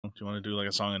you want to do like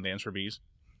a song and dance for bees?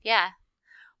 Yeah.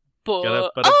 Get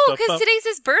because today's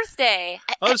his birthday.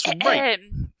 Oh, that's right.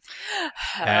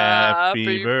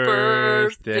 Happy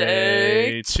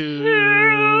birthday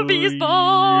to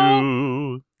Beesball.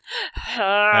 you.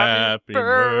 Happy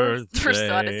birthday. First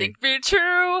one to sing be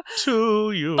true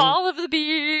to you. Ball of the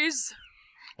bees.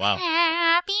 Wow.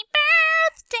 Happy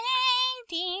birthday,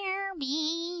 dear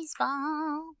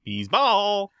Beesball.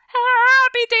 Beesball.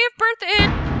 Happy day of birthday.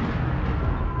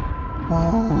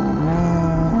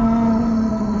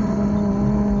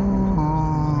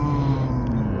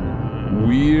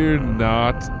 We're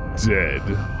Not Dead,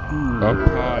 a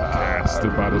podcast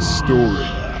about a story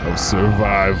of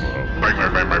survival. Bang,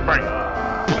 bang, bang, bang,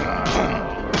 bang.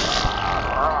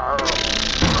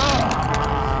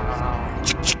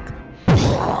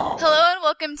 Hello and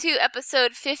welcome to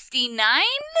episode 59?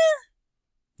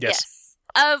 Yes.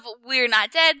 Of We're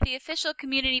Not Dead, the official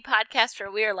community podcast for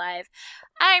We're Live.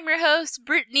 I'm your host,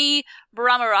 Brittany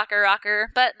Brahma Rocker,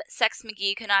 but Sex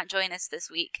McGee could not join us this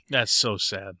week. That's so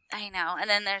sad. I know. And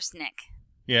then there's Nick.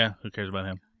 Yeah, who cares about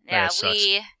him? Yeah, That sucks.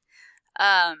 we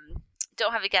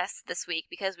don't have a guest this week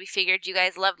because we figured you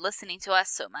guys loved listening to us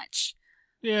so much.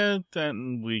 Yeah,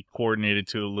 then we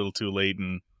coordinated a little too late,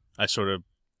 and I sort of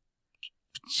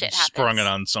Shit sprung happens. it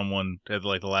on someone at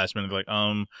like the last minute, like,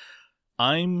 I'm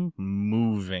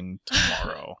moving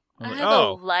tomorrow. I I'm like, have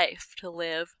a life to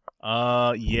live.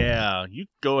 yeah, you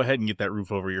go ahead and get that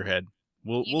roof over your head.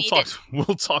 We'll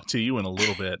talk to you in a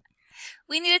little bit.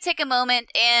 We need to take a moment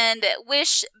and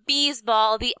wish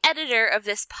Beesball, the editor of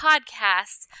this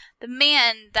podcast, the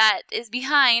man that is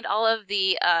behind all of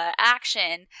the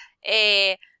action,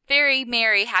 a very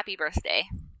merry happy birthday.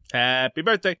 Happy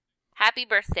birthday. Happy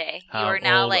birthday. You How are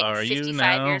now old like are you 55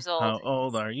 now? years old. How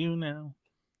old are you now?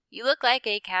 You look like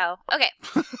a cow. Okay.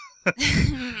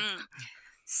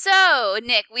 So,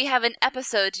 Nick, we have an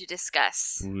episode to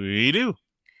discuss. We do.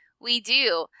 We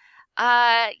do.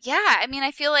 Yeah, I mean,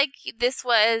 I feel like this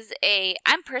was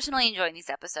I'm personally enjoying these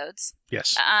episodes.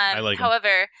 Yes, I like 'em.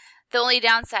 However, the only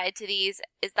downside to these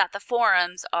is that the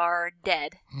forums are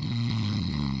dead.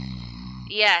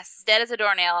 Yes, dead as a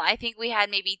doornail. I think we had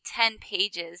maybe 10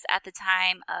 pages at the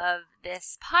time of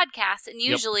this podcast, and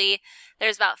usually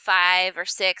there's about 5 or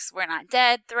 6 We're Not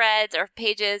Dead threads or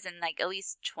pages, and like at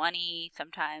least 20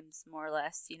 sometimes, more or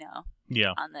less,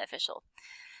 Yeah. on the official.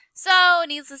 So,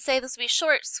 needless to say, this will be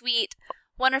short, sweet,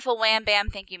 wonderful wham bam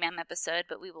thank you ma'am episode,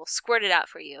 but we will squirt it out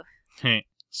for you.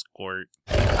 Squirt.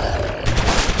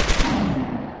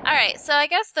 Alright, so I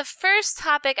guess the first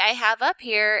topic I have up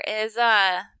here is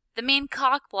the main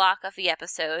cock block of the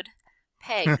episode,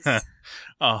 pegs.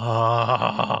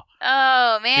 Oh,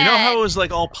 Oh, man. you know how it was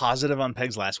like all positive on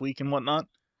pegs last week and whatnot?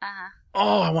 Uh-huh.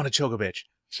 Oh, I want to choke a bitch.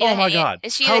 She Oh the my handy- God.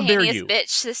 Is she How the dare handiest you.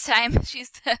 bitch this time?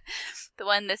 She's the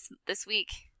one this week.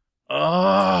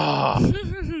 Oh,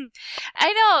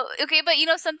 I know. Okay, but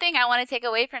something I want to take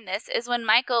away from this is when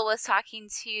Michael was talking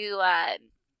to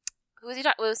who was he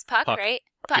talking? It was Puck, right?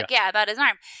 Puck, yeah, about his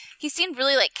arm. He seemed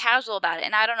really like casual about it,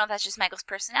 and I don't know if that's just Michael's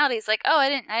personality. He's like, "Oh, I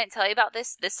didn't tell you about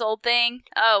this old thing.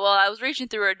 Oh, well, I was reaching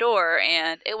through a door,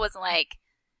 and it wasn't like,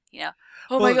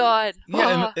 oh my God."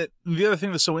 yeah. And the other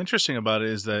thing that's so interesting about it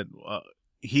is that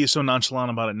he is so nonchalant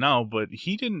about it now, but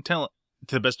he didn't tell,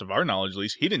 to the best of our knowledge, at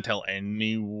least, he didn't tell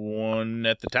anyone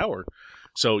at the tower.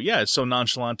 So yeah, it's so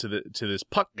nonchalant to this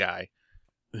Puck guy,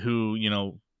 who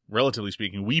relatively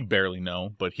speaking, we barely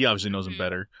know, but he obviously knows him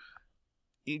better.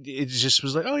 It just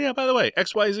was like, oh yeah, by the way,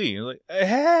 XYZ. Like,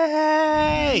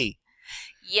 hey,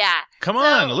 Yeah. come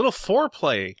on, a little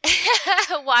foreplay.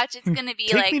 Watch, it's gonna be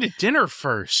Take like me to dinner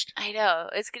first. I know.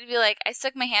 It's gonna be like I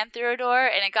stuck my hand through a door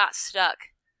and it got stuck.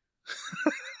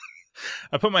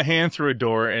 I put my hand through a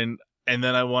door and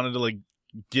then I wanted to like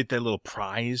get that little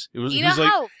prize. It was You he know was like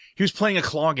how? he was playing a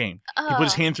claw game. He put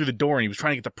his Oh. hand through the door and he was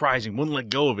trying to get the prize and wouldn't let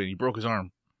go of it. He broke his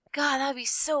arm. God, that'd be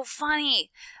so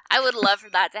funny. I would love for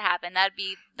that to happen. That'd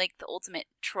be like the ultimate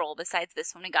troll besides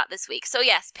this one we got this week. So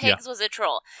yes, Pigs was a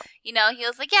troll. He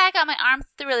was like, yeah, I got my arm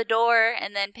through the door.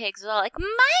 And then Pigs was all like,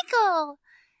 Michael.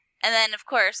 And then, of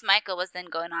course, Michael was then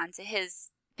going on to Pigs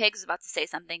was about to say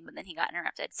something, but then he got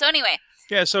interrupted. So anyway.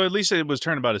 Yeah, so at least it was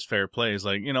turnabout as fair play. It's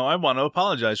like, I want to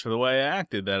apologize for the way I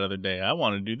acted that other day. I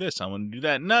want to do this. I want to do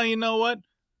that. No, you know what?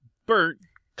 Bert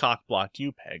cock-blocked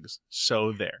you, Pegs.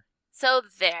 So there. So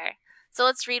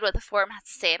let's read what the forum has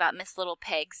to say about Miss Little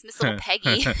Pegs. Miss Little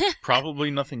Peggy. Probably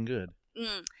nothing good.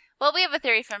 Well, we have a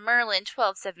theory from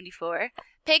Merlin1274.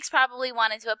 Pigs probably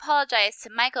wanted to apologize to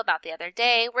Michael about the other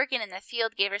day. Working in the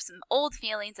field gave her some old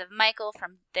feelings of Michael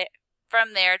from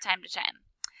there time to time.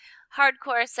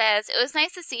 Hardcore says, it was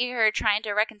nice to see her trying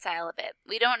to reconcile a bit.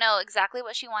 We don't know exactly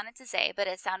what she wanted to say, but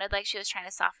it sounded like she was trying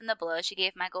to soften the blow she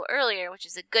gave Michael earlier, which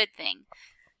is a good thing.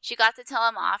 She got to tell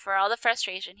him off for all the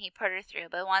frustration he put her through,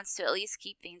 but wants to at least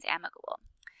keep things amicable.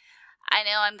 I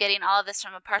know I'm getting all of this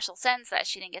from a partial sentence that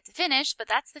she didn't get to finish, but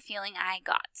that's the feeling I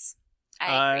got.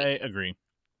 I agree.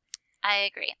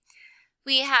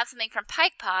 We have something from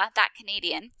Pike Paw, that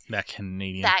Canadian.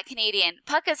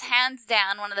 Puck is hands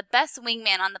down one of the best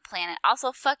wingmen on the planet.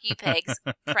 Also, fuck you, Peg's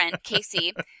friend,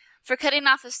 Casey, for cutting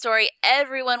off the story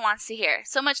everyone wants to hear.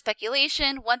 So much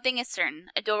speculation. One thing is certain.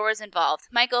 A door was involved.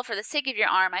 Michael, for the sake of your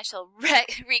arm, I shall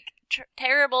wreak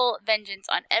terrible vengeance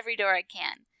on every door I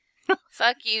can.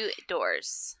 Fuck you,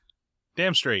 doors.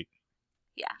 Damn straight.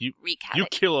 Yeah, wreak havoc. You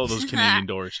kill all those Canadian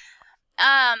doors.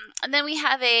 And then we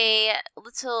have a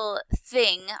little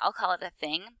thing. I'll call it a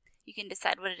thing. You can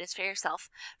decide what it is for yourself.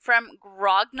 From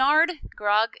Grognard.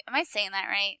 Am I saying that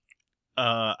right?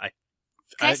 I'm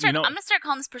going to start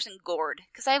calling this person Gord,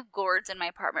 because I have Gords in my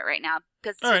apartment right now,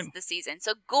 because it's the season.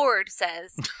 So Gord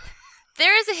says,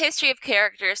 there is a history of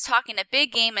characters talking a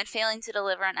big game and failing to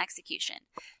deliver on execution.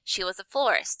 She was a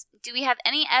florist. Do we have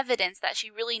any evidence that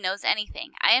she really knows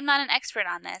anything? I am not an expert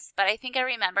on this, but I think I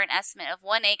remember an estimate of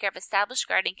 1 acre of established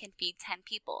garden can feed 10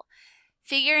 people.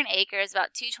 Figure an acre is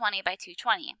about 220 by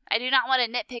 220. I do not want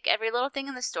to nitpick every little thing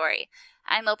in the story.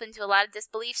 I'm open to a lot of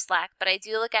disbelief slack, but I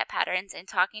do look at patterns, and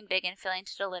talking big and failing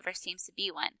to deliver seems to be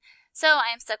one. So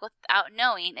I am stuck without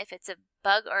knowing if it's a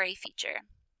bug or a feature.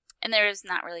 And there is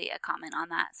not really a comment on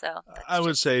that, so I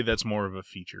would say that's more of a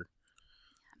feature.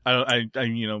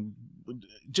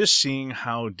 Just seeing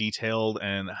how detailed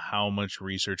and how much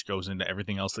research goes into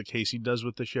everything else that Casey does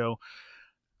with the show,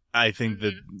 I think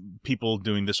that people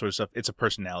doing this sort of stuff, it's a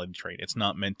personality trait. It's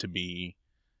not meant to be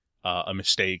a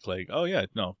mistake. Like, oh yeah,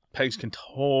 no, Pegs can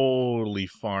totally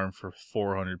farm for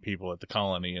 400 people at the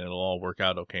colony, and it'll all work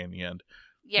out okay in the end.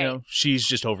 Yeah, she's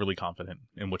just overly confident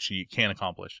in what she can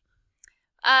accomplish.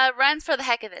 Runs for the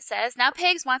heck of it says, now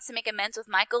Pegs wants to make amends with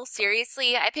Michael.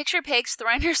 Seriously, I picture Pegs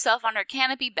throwing herself on her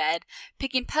canopy bed,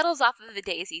 picking petals off of a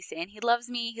daisy, saying, he loves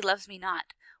me not.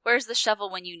 Where's the shovel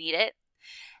when you need it?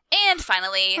 And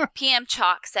finally, PM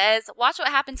Chalk says, watch what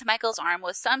happened to Michael's arm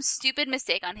was some stupid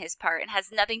mistake on his part and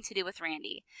has nothing to do with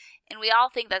Randy. And we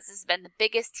all think that this has been the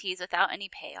biggest tease without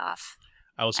any payoff.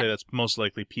 I will say that's most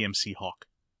likely PMC Hawk.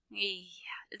 Yeah.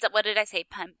 What did I say?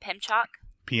 PM Chalk?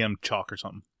 PM Chalk or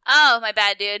something. Oh, my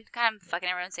bad, dude. God, I'm fucking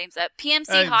everyone's names up.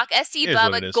 PMC Hawk, SC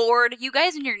Bubba, Gord. You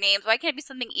guys and your names. Why can't it be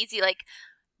something easy like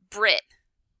Brit?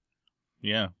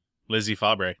 Yeah. Lizzie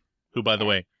Fabre, who, by the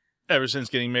way, ever since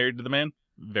getting married to the man,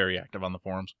 very active on the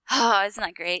forums. Oh, isn't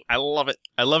that great? I love it.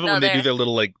 I love it when they do their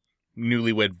little,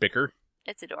 newlywed bicker.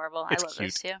 It's adorable. It's I love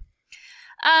cute. those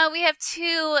too. We have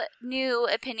 2 new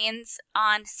opinions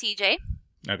on CJ.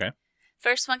 Okay.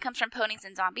 First one comes from Ponies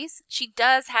and Zombies. She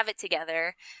does have it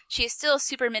together. She is still a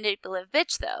super manipulative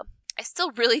bitch, though. I still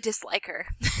really dislike her.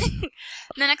 The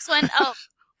next one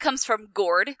comes from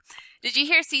Gord. Did you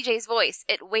hear CJ's voice?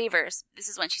 It wavers. This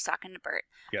is when she's talking to Bert.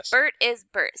 Yes. Bert is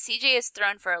Bert. CJ is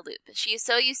thrown for a loop. She is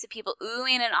so used to people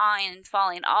oohing and awing and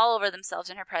falling all over themselves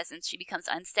in her presence, she becomes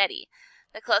unsteady.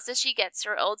 The closest she gets to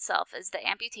her old self is the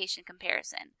amputation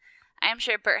comparison. I am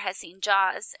sure Bert has seen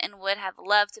Jaws and would have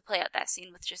loved to play out that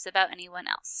scene with just about anyone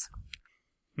else.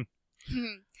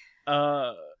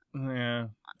 Yeah.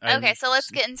 Okay, so let's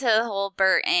get into the whole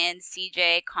Bert and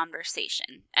CJ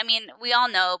conversation. I mean, we all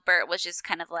know Bert was just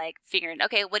kind of like figuring,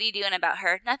 okay, what are you doing about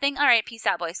her? Nothing? All right, peace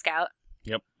out, Boy Scout.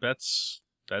 Yep, that's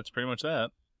pretty much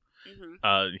that.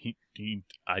 Mm-hmm.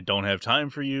 I don't have time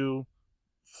for you.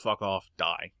 Fuck off,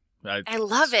 die. I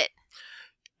love it.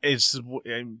 It's,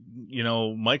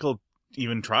 Michael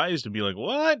even tries to be like,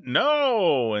 what?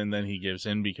 No! And then he gives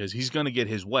in because he's going to get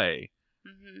his way.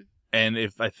 Mm-hmm. And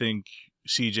if I think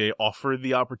CJ offered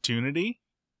the opportunity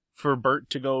for Bert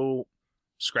to go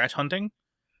scratch hunting,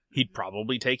 he'd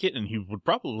probably take it and he would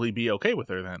probably be okay with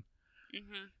her then.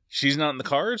 Mm-hmm. She's not in the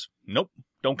cards? Nope.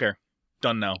 Don't care.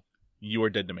 Done now. You are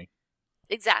dead to me.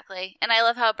 Exactly. And I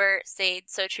love how Bert stayed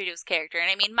so true to his character. And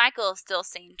I mean, Michael is still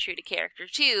staying true to character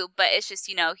too, but it's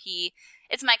just,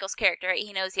 it's Michael's character, right?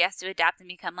 He knows he has to adapt and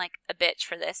become like a bitch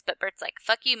for this, but Bert's like,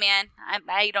 fuck you, man.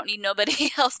 I don't need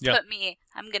nobody else but me.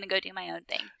 I'm going to go do my own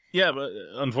thing. Yeah, but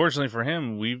unfortunately for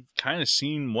him, we've kind of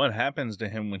seen what happens to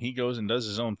him when he goes and does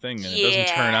his own thing, and it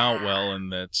doesn't turn out well,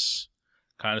 and that's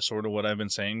kind of sort of what I've been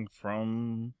saying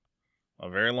from a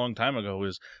very long time ago,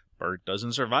 is Bert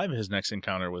doesn't survive his next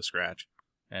encounter with Scratch.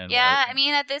 And I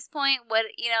mean, at this point,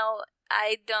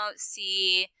 I don't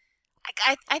see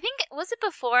I think, was it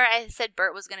before I said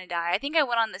Bert was going to die? I think I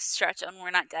went on this stretch on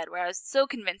We're Not Dead where I was so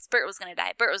convinced Bert was going to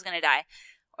die. Bert was going to die.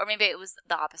 Or maybe it was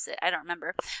the opposite. I don't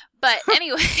remember. But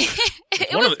anyway,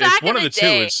 it was back in the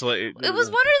day. It's like, it was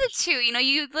one of the two. You know,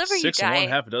 you live or you die. 6 and 1,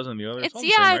 half a dozen the other. It's the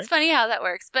same, right? It's funny how that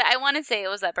works. But I want to say it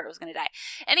was that Bert was going to die.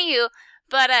 Anywho,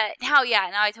 but now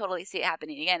I totally see it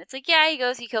happening again. It's like, yeah, he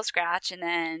goes, he kills Scratch, and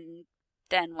then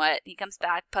what? He comes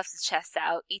back, puffs his chest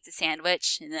out, eats a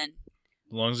sandwich, and then...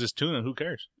 As long as it's tuna, who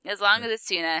cares? As long as it's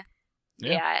tuna.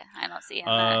 Yeah, I don't see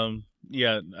him.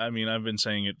 Yeah, I mean, I've been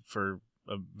saying it for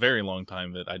a very long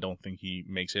time that I don't think he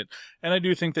makes it. And I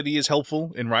do think that he is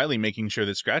helpful in Riley making sure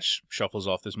that Scratch shuffles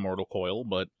off this mortal coil,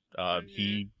 but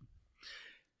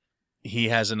he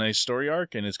has a nice story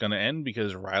arc, and it's going to end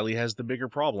because Riley has the bigger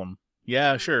problem.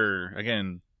 Yeah, sure,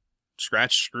 again,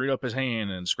 Scratch screwed up his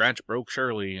hand, and Scratch broke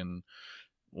Shirley, and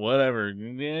whatever.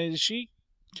 She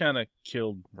kind of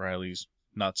killed Riley's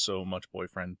not-so-much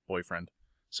boyfriend.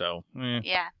 So,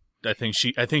 yeah. I think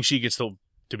she gets to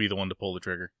be the one to pull the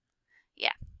trigger.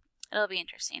 Yeah, it'll be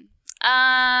interesting.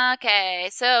 Okay,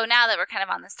 so now that we're kind of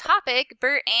on this topic,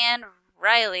 Bert and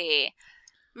Riley.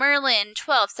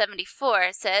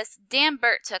 Merlin1274 says, damn,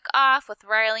 Bert took off with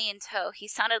Riley in tow. He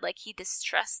sounded like he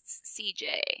distrusts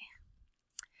CJ.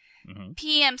 Mm-hmm.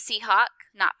 PMC Hawk,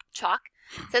 not Chalk,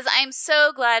 says, I'm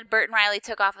so glad Bert and Riley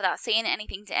took off without saying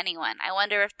anything to anyone. I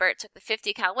wonder if Bert took the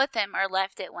 50 cal with him or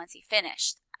left it once he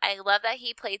finished. I love that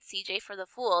he played CJ for the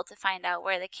fool to find out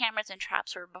where the cameras and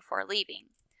traps were before leaving.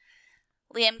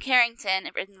 Liam Carrington,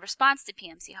 in response to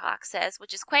PMC Hawk, says,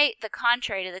 which is quite the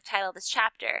contrary to the title of this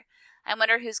chapter. I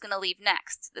wonder who's going to leave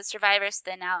next. The survivors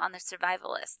thin out on the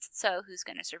survival list. So who's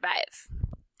going to survive?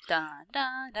 Dun,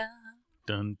 dun, dun.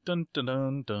 Dun, dun,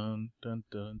 dun, dun, dun, dun,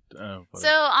 dun. Oh, so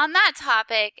on that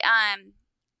topic,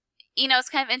 you know, it's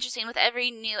kind of interesting. With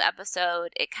every new episode,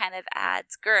 it kind of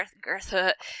adds girth.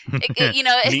 You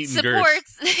know, it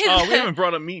supports. Oh, we haven't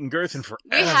brought up meat and girth in forever.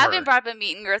 We haven't brought up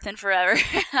meat and girth in forever.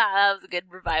 That was a good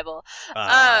revival.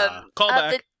 Call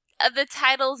back. The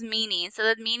title's meaning. So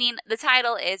the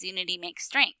title is Unity Makes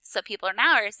Strength. So people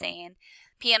are saying,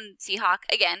 PMC Hawk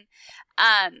again,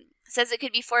 says it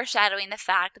could be foreshadowing the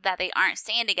fact that they aren't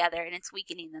staying together and it's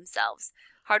weakening themselves.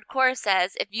 Hardcore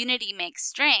says, if unity makes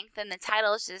strength, then the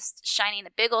title is just shining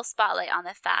a big old spotlight on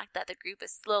the fact that the group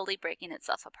is slowly breaking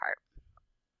itself apart.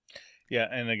 Yeah,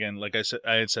 and again, like I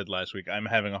had said last week, I'm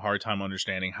having a hard time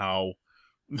understanding how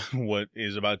what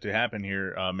is about to happen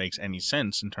here makes any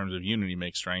sense in terms of unity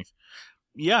makes strength.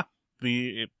 Yeah,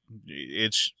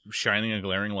 it's shining a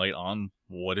glaring light on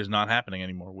what is not happening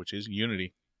anymore, which is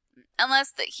unity.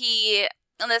 Unless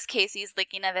Casey's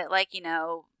thinking of it like, you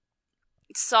know,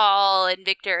 Saul and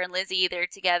Victor and Lizzie, they're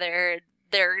together,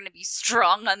 they're going to be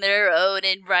strong on their own,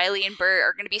 and Riley and Bert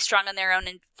are going to be strong on their own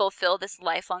and fulfill this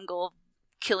lifelong goal of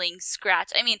killing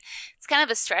Scratch. I mean, it's kind of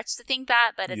a stretch to think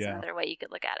that, but it's another way you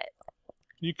could look at it.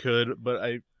 You could, but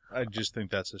I just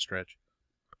think that's a stretch.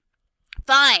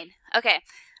 Fine. Okay.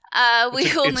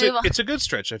 We will move on. It's a good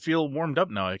stretch. I feel warmed up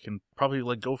now. I can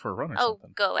probably go for a run or something.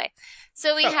 Oh, go away.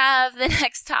 So we have the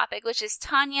next topic, which is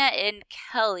Tanya and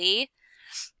Kelly.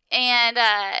 And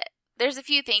there's a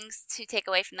few things to take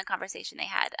away from the conversation they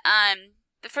had.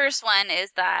 The first one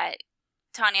is that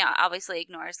Tanya obviously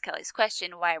ignores Kelly's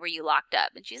question, why were you locked up?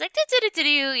 And she's like,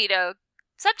 you know,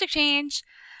 subject change.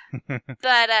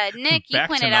 But Nick, you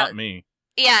pointed out... me.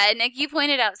 Yeah, Nick, you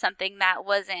pointed out something that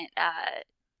wasn't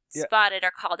spotted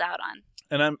or called out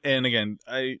on. And again,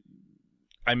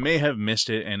 I may have missed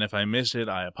it, and if I missed it,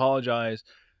 I apologize.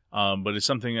 But it's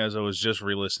something as I was just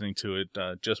re-listening to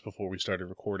it just before we started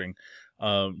recording.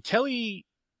 Kelly,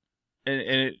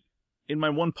 and in my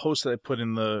one post that I put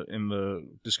in the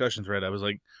discussion thread, I was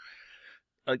like,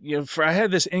 you know, I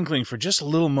had this inkling for just a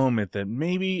little moment that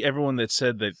maybe everyone that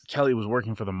said that Kelly was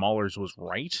working for the Maulers was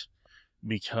right.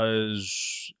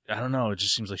 Because, I don't know, it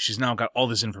just seems like she's now got all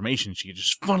this information. She could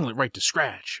just funnel it right to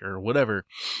Scratch or whatever.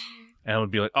 And I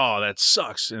would be like, oh, that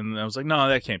sucks. And I was like, no,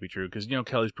 that can't be true. Because, you know,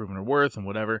 Kelly's proven her worth and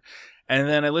whatever. And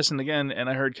then I listened again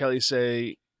and I heard Kelly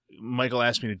say, Michael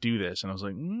asked me to do this. And I was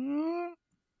like, no,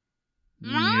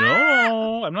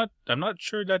 I'm not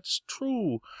sure that's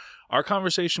true. Our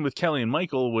conversation with Kelly and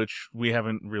Michael, which we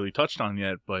haven't really touched on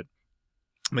yet, but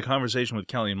the conversation with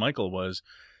Kelly and Michael was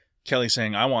Kelly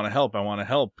saying, I want to help.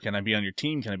 Can I be on your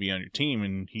team?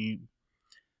 And he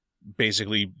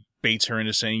basically baits her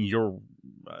into saying,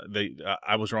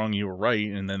 I was wrong, you were right.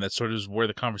 And then that sort of is where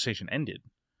the conversation ended.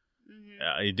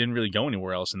 Mm-hmm. It didn't really go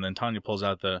anywhere else. And then Tanya pulls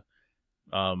out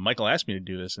Michael asked me to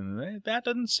do this. And that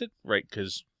doesn't sit right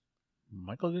because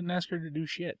Michael didn't ask her to do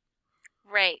shit.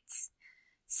 Right.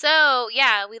 So,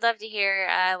 yeah, we'd love to hear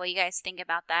what you guys think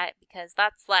about that, because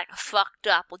that's like a fucked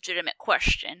up, legitimate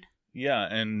question. Yeah,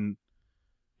 and,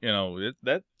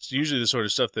 that's usually the sort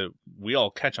of stuff that we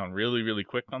all catch on really, really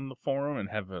quick on the forum and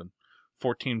have a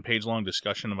 14-page long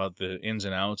discussion about the ins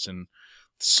and outs and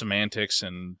semantics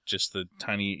and just the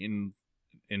tiny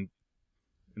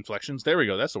inflections. There we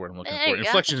go. That's the word I'm looking for.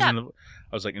 Inflections. I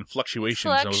was like,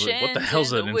 influctuations. I was like, what the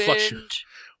hell's an inflection?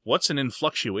 What's an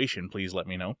influctuation? Please let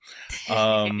me know.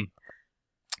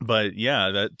 But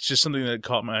yeah, that's just something that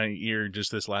caught my ear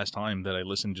just this last time that I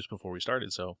listened just before we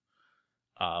started. So,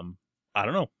 I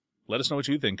don't know. Let us know what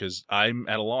you think, because I'm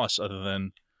at a loss other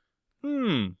than,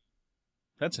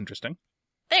 that's interesting.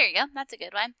 There you go. That's a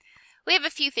good one. We have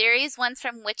a few theories. One's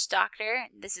from Witch Doctor.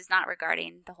 This is not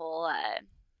regarding the whole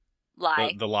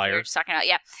lie. The liar. We were just talking about,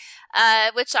 yeah.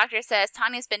 Witch Doctor says,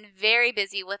 Tanya's been very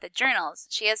busy with the journals.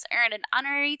 She has earned an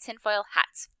honorary tinfoil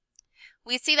hat.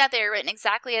 We see that they are written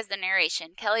exactly as the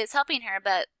narration. Kelly is helping her,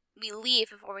 but we leave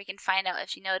before we can find out if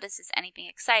she notices anything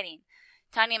exciting.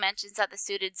 Tanya mentions that the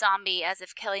suited zombie as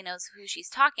if Kelly knows who she's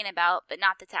talking about, but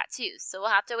not the tattoos. So we'll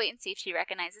have to wait and see if she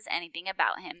recognizes anything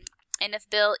about him. And if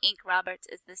Bill Ink Roberts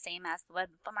is the same as the web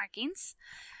markings.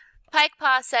 Pike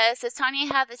Paw says, does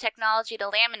Tanya have the technology to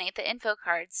laminate the info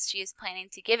cards she is planning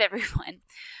to give everyone?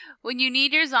 When you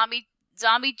need your zombie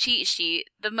cheat sheet,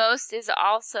 the most is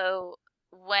also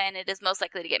when it is most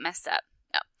likely to get messed up.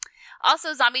 Oh.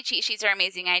 Also, zombie cheat sheets are an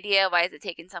amazing idea. Why is it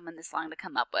taking someone this long to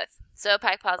come up with? So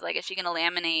Pike Paw's like, is she going to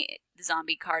laminate the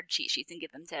zombie card cheat sheets and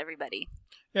give them to everybody?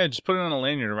 Yeah, just put it on a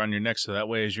lanyard around your neck so that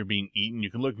way as you're being eaten,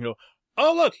 you can look and go,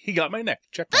 oh, look, he got my neck.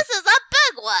 Check this is a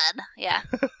big one. Yeah.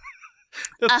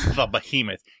 That's the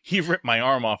behemoth. He ripped my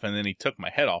arm off and then he took my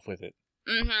head off with it.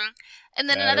 Mm-hmm. And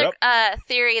then another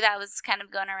theory that was kind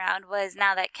of going around was,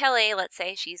 now that Kelly, let's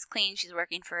say she's clean, she's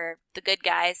working for the good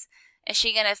guys, is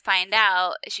she going to find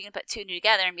out, is she going to put two and two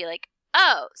together and be like,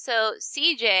 oh, so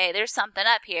CJ, there's something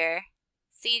up here.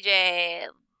 CJ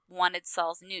wanted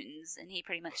Saul's Newtons and he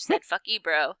pretty much said, fuck you,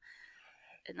 bro.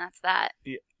 And that's that.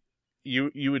 Yeah.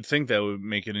 You would think that would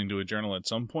make it into a journal at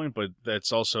some point, but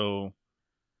that's also,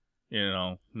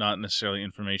 not necessarily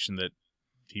information that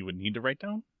he would need to write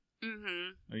down.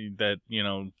 Mm-hmm. That,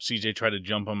 CJ tried to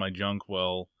jump on my junk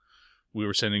while we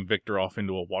were sending Victor off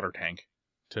into a water tank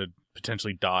to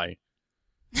potentially die.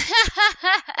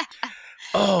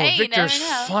 Oh, hey, Victor's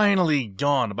finally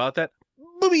gone. About that,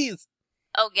 boobies!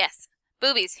 Oh, yes.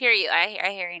 Boobies, hear you. I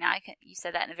hear you now. You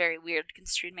said that in a very weird,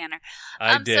 construed manner.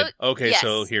 I did. So, okay, yes.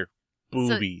 So here.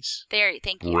 Boobies. So, there,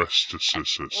 thank you.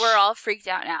 Breastises. We're all freaked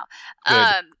out now.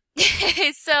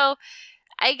 So,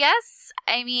 I guess,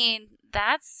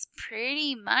 that's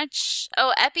pretty much...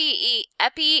 Oh, Epi.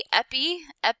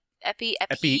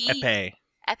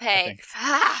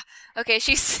 Okay,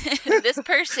 she's this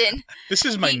person. This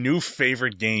is my new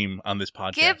favorite game on this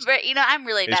podcast. I'm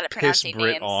really bad at pronouncing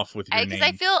names. Brit off with your name.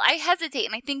 Because I hesitate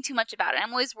and I think too much about it.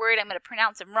 I'm always worried I'm going to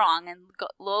pronounce them wrong. And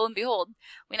lo and behold,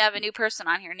 we have a new person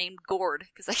on here named Gord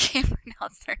because I can't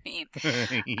pronounce their name.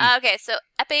 Okay, so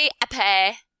Epi.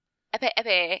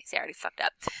 See, I already fucked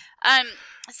up.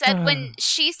 Said when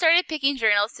she started picking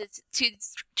journals to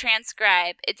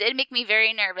transcribe, it did make me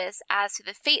very nervous as to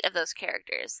the fate of those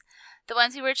characters. The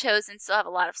ones who were chosen still have a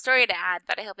lot of story to add,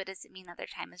 but I hope it doesn't mean that their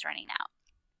time is running out.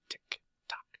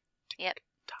 Tick-tock. Yep.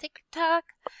 Tick-tock.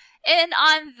 And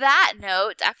on that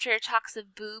note, after talks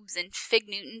of boobs and Fig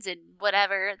Newtons and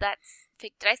whatever,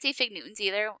 did I say Fig Newtons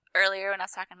earlier when I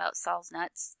was talking about Saul's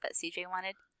nuts that CJ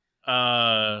wanted?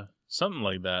 Something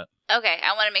like that. Okay,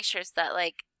 I want to make sure that,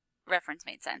 reference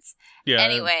made sense. Yeah,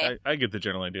 anyway. I get the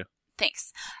general idea.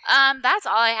 Thanks. That's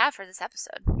all I have for this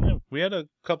episode. Yeah, we had a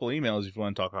couple emails if you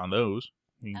want to talk on those.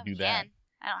 You can do that.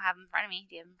 I don't have them in front of me.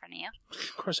 Do you have them in front of you?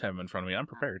 Of course I have them in front of me. I'm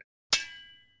prepared.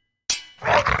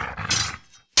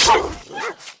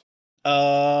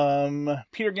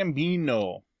 Peter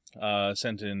Gambino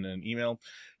sent in an email.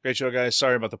 Great show, guys.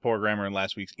 Sorry about the poor grammar in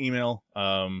last week's email.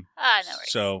 No worries.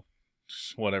 So,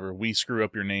 whatever. We screw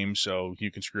up your name, so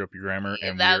you can screw up your grammar,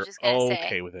 and we're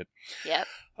okay with it. Yep.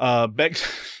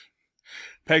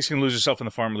 Pegs can lose herself in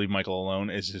the farm and leave Michael alone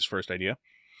is his first idea.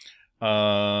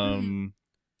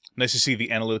 Nice to see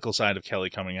the analytical side of Kelly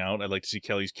coming out. I'd like to see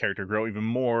Kelly's character grow even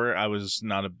more. I was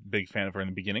not a big fan of her in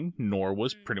the beginning, nor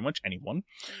was pretty much anyone.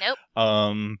 Nope.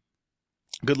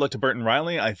 Good luck to Bert and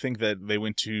Riley. I think that they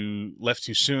left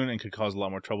too soon and could cause a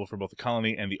lot more trouble for both the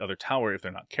colony and the other tower if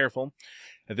they're not careful.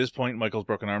 At this point, Michael's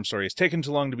broken arm story has taken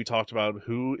too long to be talked about.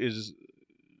 Who is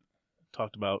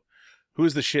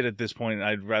the shit at this point?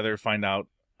 I'd rather find out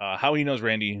how he knows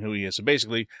Randy and who he is. So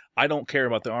basically, I don't care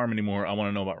about the arm anymore. I want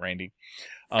to know about Randy.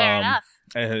 Fair enough.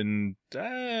 And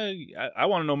I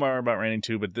want to know more about Randy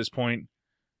too, but at this point,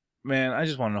 man, I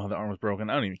just want to know how the arm was broken.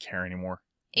 I don't even care anymore.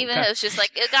 Even if it was just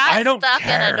like, it got stuck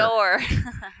in a door.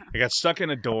 It got stuck in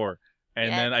a door,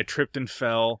 and then I tripped and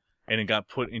fell, and it got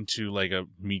put into like a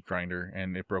meat grinder,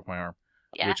 and it broke my arm.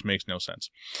 Yeah. Which makes no sense.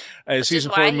 Which is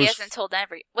why he hasn't told that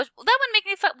wouldn't make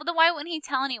me fun. Then why wouldn't he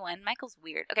tell anyone? Michael's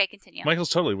weird. Okay, continue. Michael's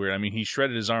totally weird. I mean, he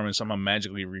shredded his arm and somehow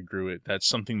magically regrew it. That's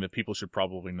something that people should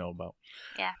probably know about.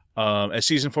 Yeah. As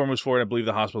season 4 moves forward, I believe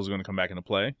the hospital is going to come back into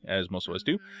play, as most of us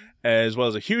do, as well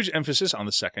as a huge emphasis on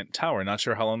the second tower. Not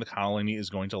sure how long the colony is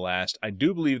going to last. I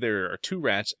do believe there are 2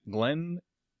 rats. Glenn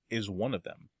is one of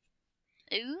them.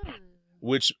 Ooh.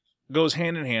 Which goes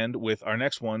hand in hand with our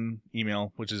next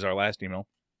email, which is our last email.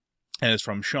 And it's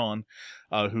from Sean,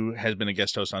 who has been a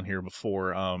guest host on here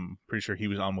before. Pretty sure he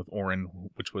was on with Oren,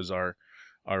 which was our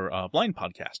blind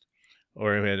podcast,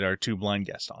 or we had our 2 blind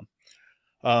guests on.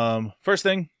 First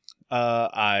thing,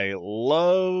 I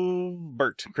love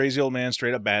Bert, crazy old man,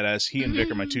 straight up badass. He and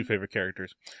Vic are my 2 favorite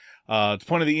characters. The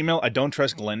point of the email, I don't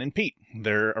trust Glenn and Pete.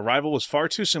 Their arrival was far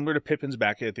too similar to Pippin's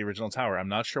back at the original tower. I'm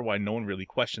not sure why no one really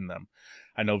questioned them.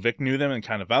 I know Vic knew them and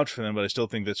kind of vouched for them, but I still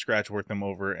think that Scratch worked them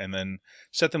over and then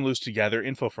set them loose to gather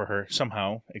info for her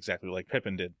somehow, exactly like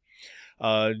Pippin did.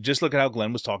 Just look at how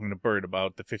Glenn was talking to Bert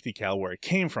about the 50 cal, where it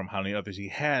came from, how many others he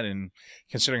had, and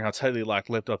considering how tightly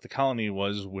locked-lipped up the colony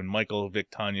was when Michael, Vic,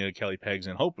 Tanya, Kelly, Pegs,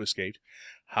 and Hope escaped,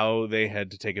 how they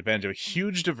had to take advantage of a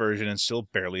huge diversion and still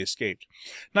barely escaped.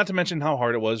 Not to mention how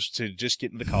hard it was to just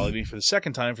get in the colony for the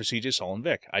second time for CJ, Saul, and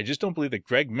Vic. I just don't believe that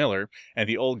Greg Miller and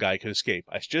the old guy could escape.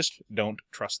 I just don't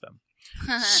trust them.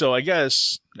 So I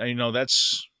guess,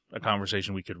 that's a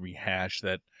conversation we could rehash,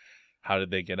 that how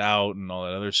did they get out and all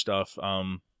that other stuff.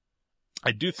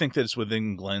 I do think that it's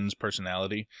within Glenn's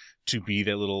personality to be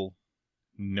that little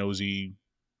nosy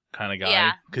kind of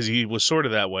guy. Because he was sort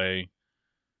of that way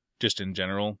just in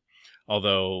general.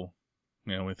 Although,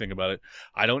 when we think about it,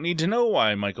 I don't need to know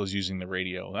why Michael's using the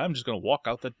radio. I'm just going to walk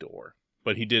out the door.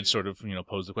 But he did sort of,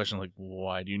 pose the question like,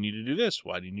 why do you need to do this?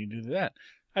 Why do you need to do that?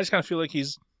 I just kind of feel like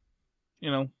he's,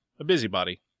 a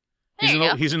busybody.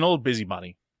 He's an old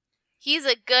busybody. He's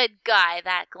a good guy,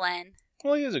 that Glenn.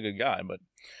 Well, he is a good guy, but,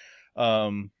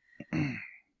 I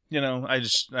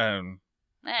just, I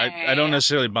don't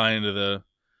necessarily buy into the,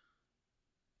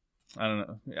 I don't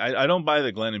know. I don't buy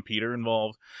that Glenn and Peter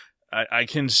involved. I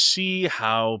can see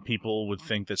how people would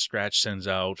think that Scratch sends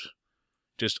out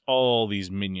just all these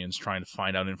minions trying to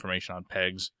find out information on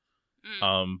Pegs.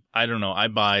 I don't know. I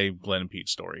buy Glenn and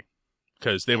Pete's story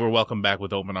because they were welcomed back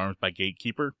with open arms by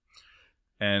Gatekeeper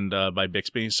and by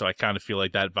Bixby, so I kind of feel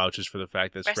like that vouches for the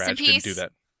fact that Scratch didn't do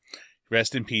that.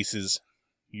 Rest in pieces,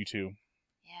 you two.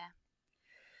 Yeah.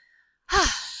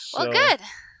 Well, good.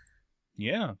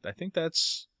 Yeah, I think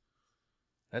that's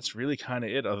really kind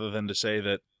of it, other than to say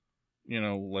that,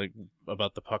 like,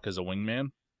 about the Puck as a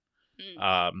wingman.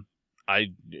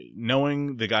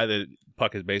 Knowing the guy that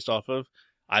Puck is based off of,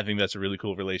 I think that's a really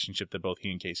cool relationship that both he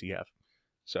and Casey have.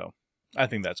 So, I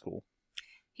think that's cool.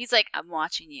 He's like, I'm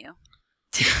watching you.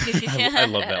 I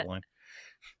love that line.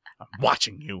 I'm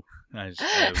watching you.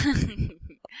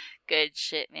 Good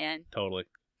shit, man. Totally.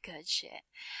 Good shit.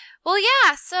 Well,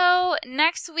 yeah. So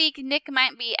next week Nick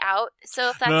might be out. So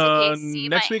if that's the case,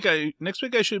 next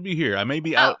week I should be here. I may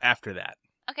be out after that.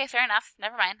 Okay, fair enough.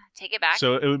 Never mind. Take it back.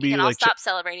 So it would be I'll stop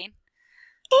celebrating.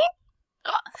 You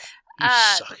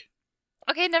suck.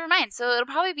 Okay, never mind. So it'll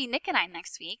probably be Nick and I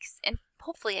next week, and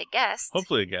hopefully a guest.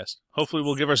 Hopefully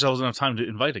we'll give ourselves enough time to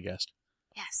invite a guest.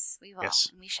 Yes, we will. Yes.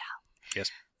 And we shall.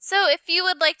 Yes. So if you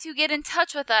would like to get in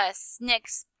touch with us, Nick,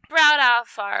 sprout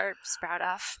off. Sprout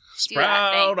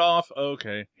off.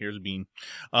 Okay, here's a bean.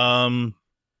 Sorry,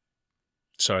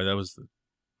 that was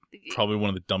probably one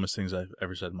of the dumbest things I've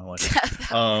ever said in my life.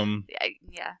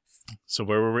 Yeah. So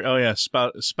where were we? Oh yeah,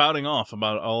 spouting off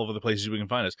about all of the places we can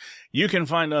find us. You can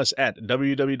find us at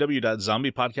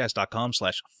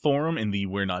www.zombiepodcast.com/forum in the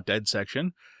We're Not Dead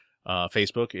section.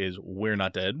 Facebook is We're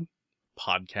Not Dead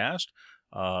Podcast.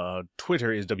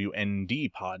 Twitter is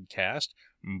WND Podcast.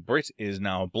 Brit is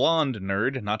now Blonde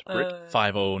Nerd, not Brit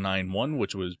 5091,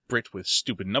 which was Brit with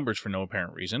stupid numbers for no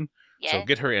apparent reason. Yeah. So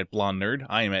get her at Blonde Nerd.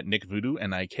 I am at Nick Voodoo,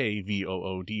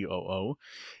 NIKVOODOO.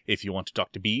 If you want to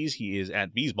talk to Bees, he is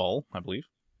at Beesball, I believe.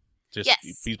 Just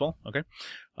yes. Beesball? Okay.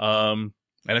 And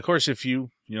of course, if you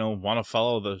want to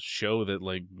follow the show that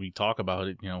like we talk about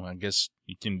it, I guess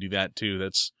you can do that too.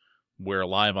 That's We're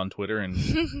Alive on Twitter and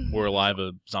We're Alive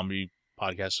a Zombie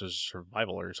Podcast or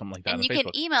Survival or something like that. And on you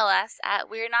Facebook. Can email us at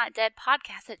we're not dead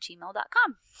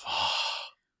podcast@gmail.com.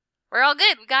 We're all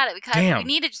good. We got it. Damn. We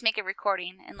need to just make a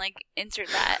recording and like insert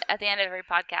that at the end of every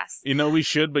podcast. You know, we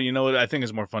should, but you know what? I think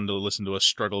it's more fun to listen to us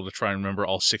struggle to try and remember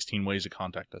all 16 ways to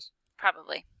contact us.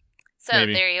 Probably. So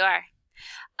Maybe. There you are.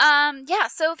 Yeah,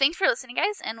 so thanks for listening,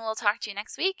 guys, and we'll talk to you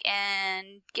next week.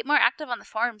 And get more active on the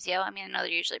forums, yo. I mean, I know they're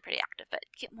usually pretty active, but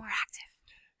get more active.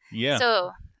 Yeah.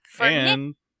 So, for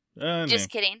Nick, just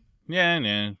kidding.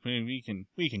 Yeah, we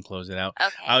can close it out.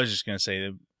 Okay. I was just gonna say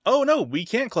that. Oh no, we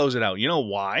can't close it out. You know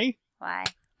why? Why?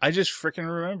 I just freaking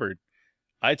remembered.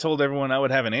 I told everyone I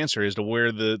would have an answer as to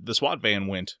where the SWAT van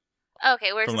went.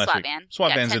 Okay, where's From the last SWAT week. van? SWAT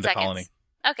Yeah, van's 10 in the seconds. colony.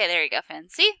 Okay, there you go, Finn.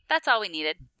 See? That's all we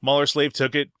needed. Mauler slave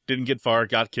took it, didn't get far,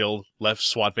 got killed, left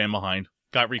SWAT van behind,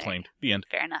 got reclaimed. The end.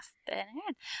 Fair enough. All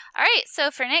right, so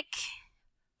for Nick,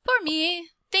 for me,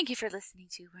 thank you for listening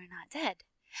to We're Not Dead.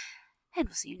 And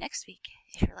we'll see you next week,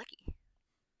 if you're lucky.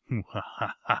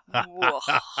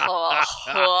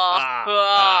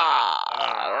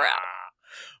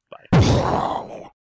 Bye.